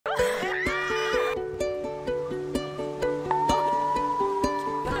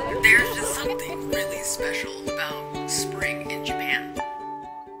special about spring in Japan?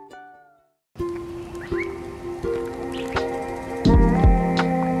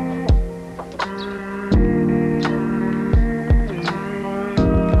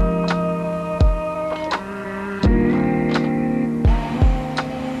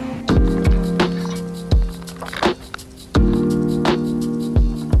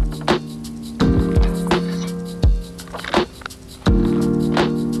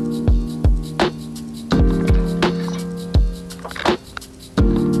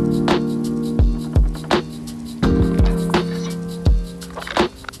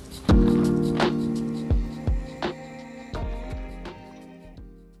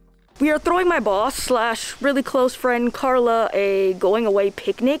 We are throwing my boss slash really close friend Carla a going away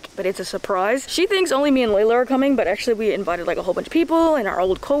picnic, but it's a surprise. She thinks only me and Layla are coming, but actually we invited like a whole bunch of people and our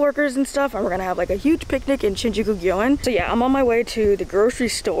old co-workers and stuff, and we're gonna have like a huge picnic in Shinjuku Gyoen. So yeah, I'm on my way to the grocery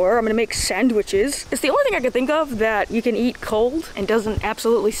store. I'm gonna make sandwiches. It's the only thing I can think of that you can eat cold and doesn't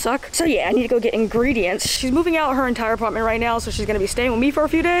absolutely suck. So yeah, I need to go get ingredients. She's moving out her entire apartment right now, so she's gonna be staying with me for a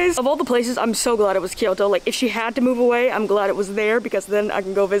few days. Of all the places, I'm so glad it was Kyoto. Like if she had to move away, I'm glad it was there because then I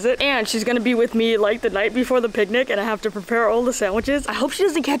can go visit. And she's gonna be with me like the night before the picnic, and I have to prepare all the sandwiches. I hope she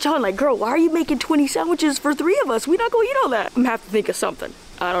doesn't catch on like, girl, why are you making 20 sandwiches for 3 of us? We're not gonna eat all that. I'm gonna have to think of something.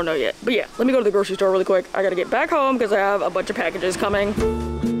 I don't know yet. But yeah, let me go to the grocery store really quick. I gotta get back home because I have a bunch of packages coming.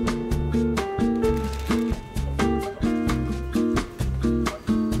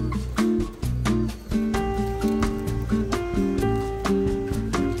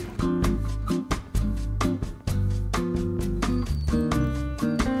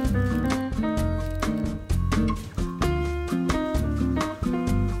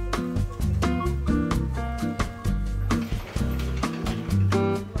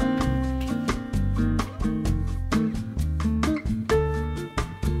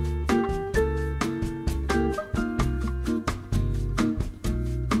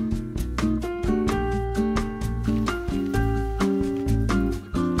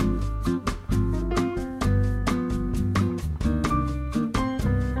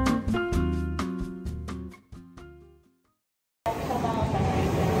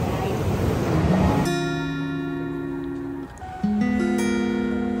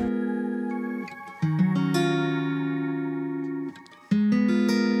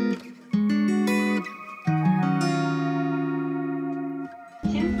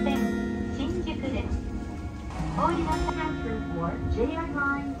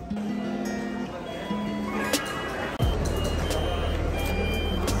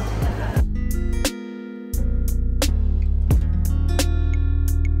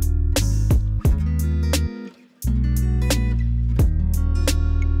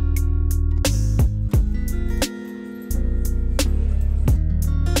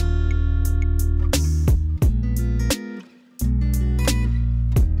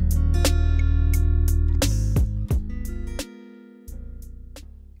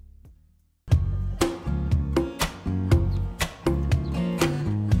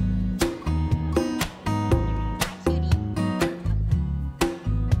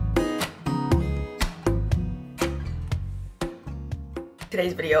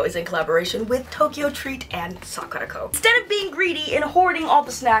 Today's video is in collaboration with Tokyo Treat and Sakura Co. Instead of being greedy and hoarding all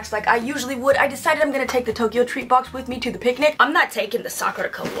the snacks like I usually would, I decided I'm gonna take the Tokyo Treat box with me to the picnic. I'm not taking the Sakura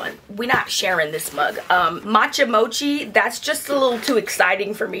Co one. We're not sharing this mug. Matcha mochi, that's just a little too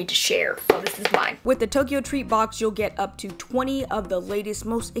exciting for me to share, so this is mine. With the Tokyo Treat box, you'll get up to 20 of the latest,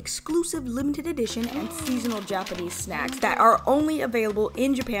 most exclusive limited edition and seasonal Japanese snacks that are only available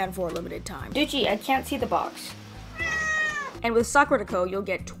in Japan for a limited time. Duchi, I can't see the box. And with Sakura Co, you'll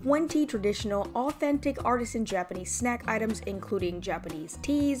get 20 traditional, authentic artisan Japanese snack items, including Japanese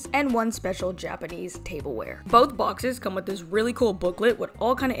teas and 1 special Japanese tableware. Both boxes come with this really cool booklet with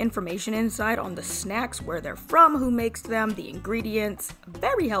all kind of information inside on the snacks, where they're from, who makes them, the ingredients.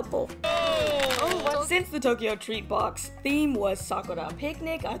 Very helpful. Since the Tokyo Treat box theme was Sakura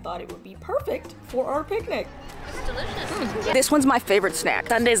Picnic, I thought it would be perfect for our picnic. It's delicious. This one's my favorite snack.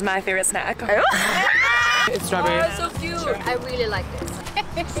 Sunday's my favorite snack. It's strawberry. Oh, so cute. Sure. I really like this.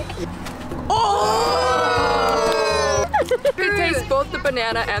 It tastes both the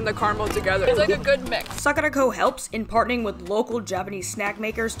banana and the caramel together. It's like a good mix. Sakura Co helps in partnering with local Japanese snack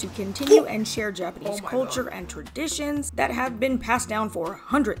makers to continue and share Japanese culture and traditions that have been passed down for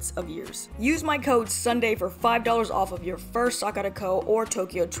hundreds of years. Use my code SUNDAY for $5 off of your first Sakura Co or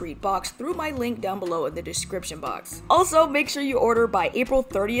Tokyo Treat box through my link down below in the description box. Also, make sure you order by April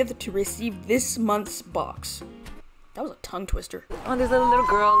 30th to receive this month's box. That was a tongue twister. Oh, there's a little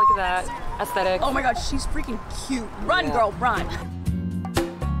girl. Look at that. Aesthetic. Oh my god, she's freaking cute. Run, girl, run.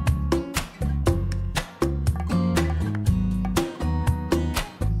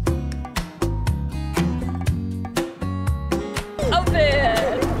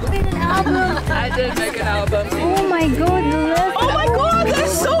 my goodness. Oh my god,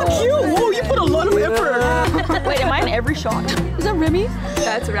 that's so cute! Whoa, you put a lot of effort. Wait, am I in every shot? Is that Remy?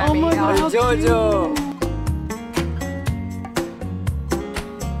 That's Remy. Oh my god, Jojo.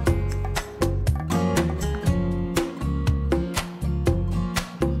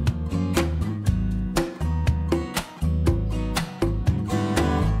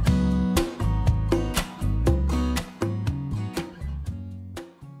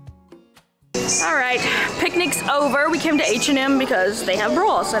 Alright, picnic's over. We came to H&M because they have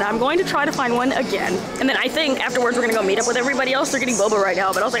bras, and I'm going to try to find one again. And then I think afterwards we're gonna go meet up with everybody else. They're getting boba right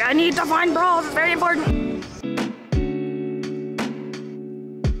now, but I was like, I need to find bras. It's very important.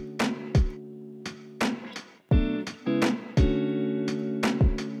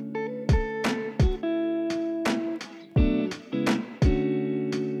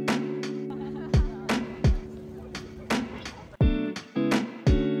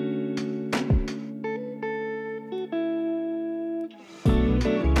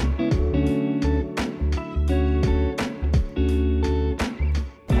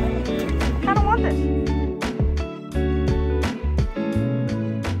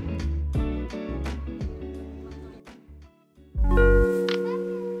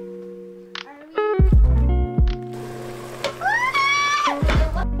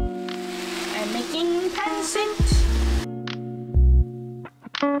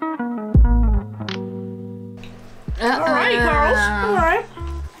 Alrighty, Carls. Alright.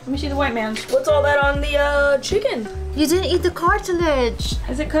 Let me see the white man's. What's all that on the chicken? You didn't eat the cartilage.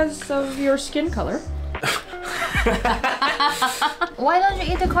 Is it because of your skin color? Why don't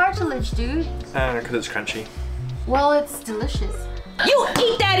you eat the cartilage, dude? Because it's crunchy. Well, it's delicious. You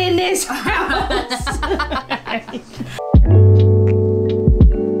eat that in this house!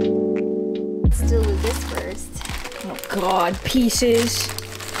 Let's do this first. Oh god, pieces.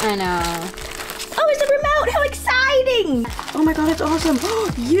 I know. Oh, it's a remote! How exciting! Oh my god, that's awesome.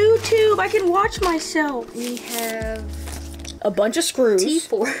 YouTube, I can watch myself. We have A bunch of screws.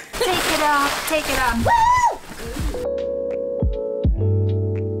 T4. Take it off, take it off. Woo!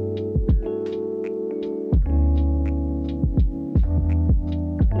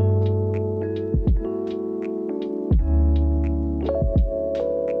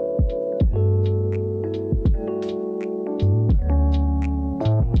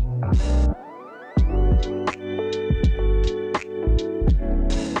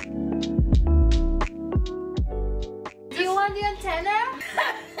 Do you want the antenna?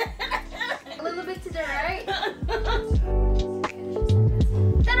 A little bit to the right.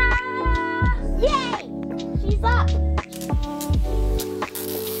 Ta-da! Yay! She's up!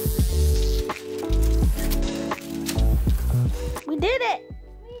 We did it!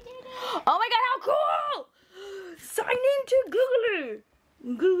 Oh my god, how cool! Sign in to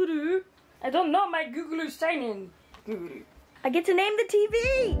Google. Google. I don't know my Google sign in. Google. I get to name the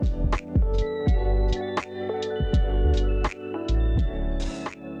TV.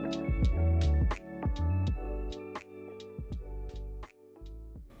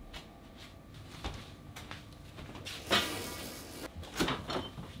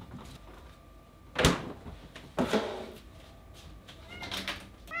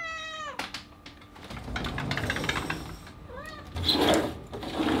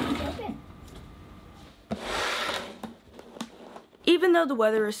 Even though the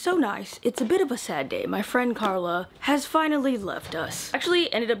weather is so nice, it's a bit of a sad day. My friend Carla has finally left us.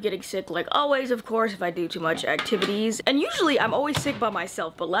 Actually, ended up getting sick like always, of course, if I do too much activities. And usually I'm always sick by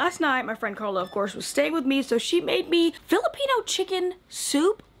myself, but last night my friend Carla, of course, was staying with me, so she made me Filipino chicken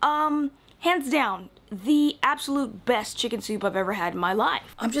soup. Hands down, the absolute best chicken soup I've ever had in my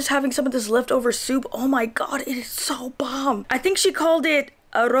life. I'm just having some of this leftover soup. Oh my god, it is so bomb. I think she called it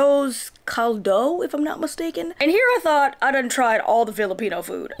arroz caldo, if I'm not mistaken. And here I thought I done tried all the Filipino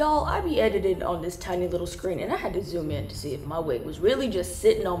food. Y'all, I be editing on this tiny little screen, and I had to zoom in to see if my wig was really just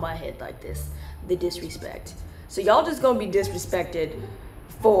sitting on my head like this. The disrespect. So y'all just gonna be disrespected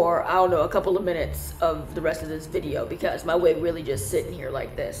for, I don't know, a couple of minutes of the rest of this video because my wig really just sitting here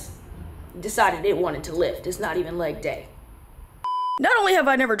like this. Decided it wanted to lift. It's not even leg day. Not only have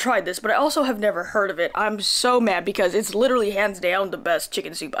I never tried this, but I also have never heard of it. I'm so mad because it's literally hands down the best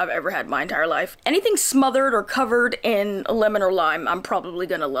chicken soup I've ever had in my entire life. Anything smothered or covered in lemon or lime, I'm probably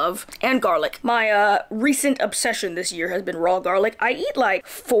gonna love. And garlic. My recent obsession this year has been raw garlic. I eat like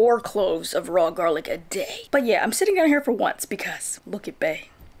 4 cloves of raw garlic a day. But yeah, I'm sitting down here for once because look at Bae.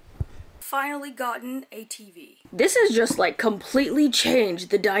 finally gotten a TV. This has just like completely changed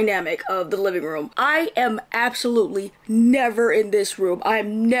the dynamic of the living room. I am absolutely never in this room. I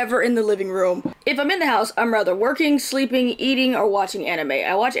am never in the living room. If I'm in the house, I'm rather working, sleeping, eating, or watching anime.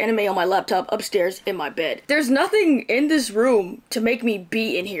 I watch anime on my laptop upstairs in my bed. There's nothing in this room to make me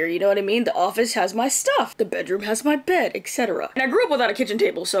be in here, you know what I mean? The office has my stuff, the bedroom has my bed, etc. And I grew up without a kitchen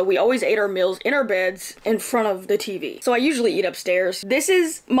table, so we always ate our meals in our beds in front of the TV. So I usually eat upstairs. This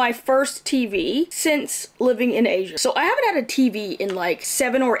is my first TV since living in Asia. So I haven't had a TV in like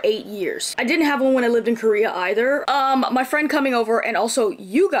 7 or 8 years. I didn't have one when I lived in Korea either. My friend coming over and also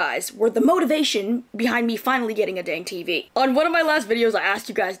you guys were the motivation behind me finally getting a dang TV. On one of my last videos, I asked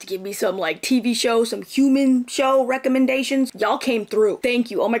you guys to give me some like TV shows, some human show recommendations. Y'all came through.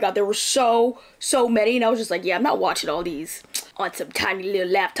 Thank you. Oh my god, there were so many, and I was just like, yeah, I'm not watching all these on some tiny little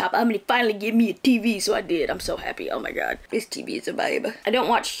laptop. I'm gonna finally give me a TV, so I did. I'm so happy. Oh my god, this TV is a vibe. I don't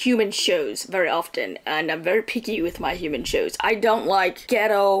watch human shows very often, and I'm very picky with my human shows. I don't like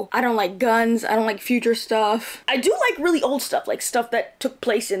ghetto, I don't like guns, I don't like future stuff. I do like really old stuff, like stuff that took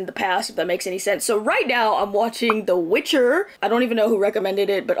place in the past, if that makes any sense. So right now, I'm watching The Witcher. I don't even know who recommended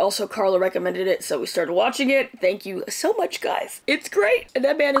it, but also Carla recommended it, so we started watching it. Thank you so much, guys. It's great, and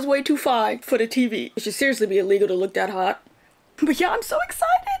that man is way too fine for the TV. It should seriously be illegal to look that hot. But yeah, I'm so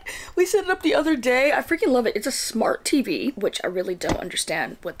excited. We set it up the other day. I freaking love it. It's a smart TV, which I really don't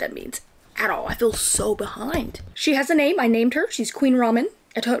understand what that means at all. I feel so behind. She has a name. I named her. She's Queen Ramen.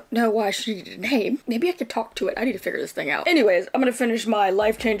 I don't know why she needed a name. Maybe I could talk to it. I need to figure this thing out. Anyways, I'm gonna finish my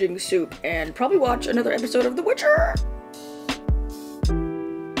life-changing soup and probably watch another episode of The Witcher.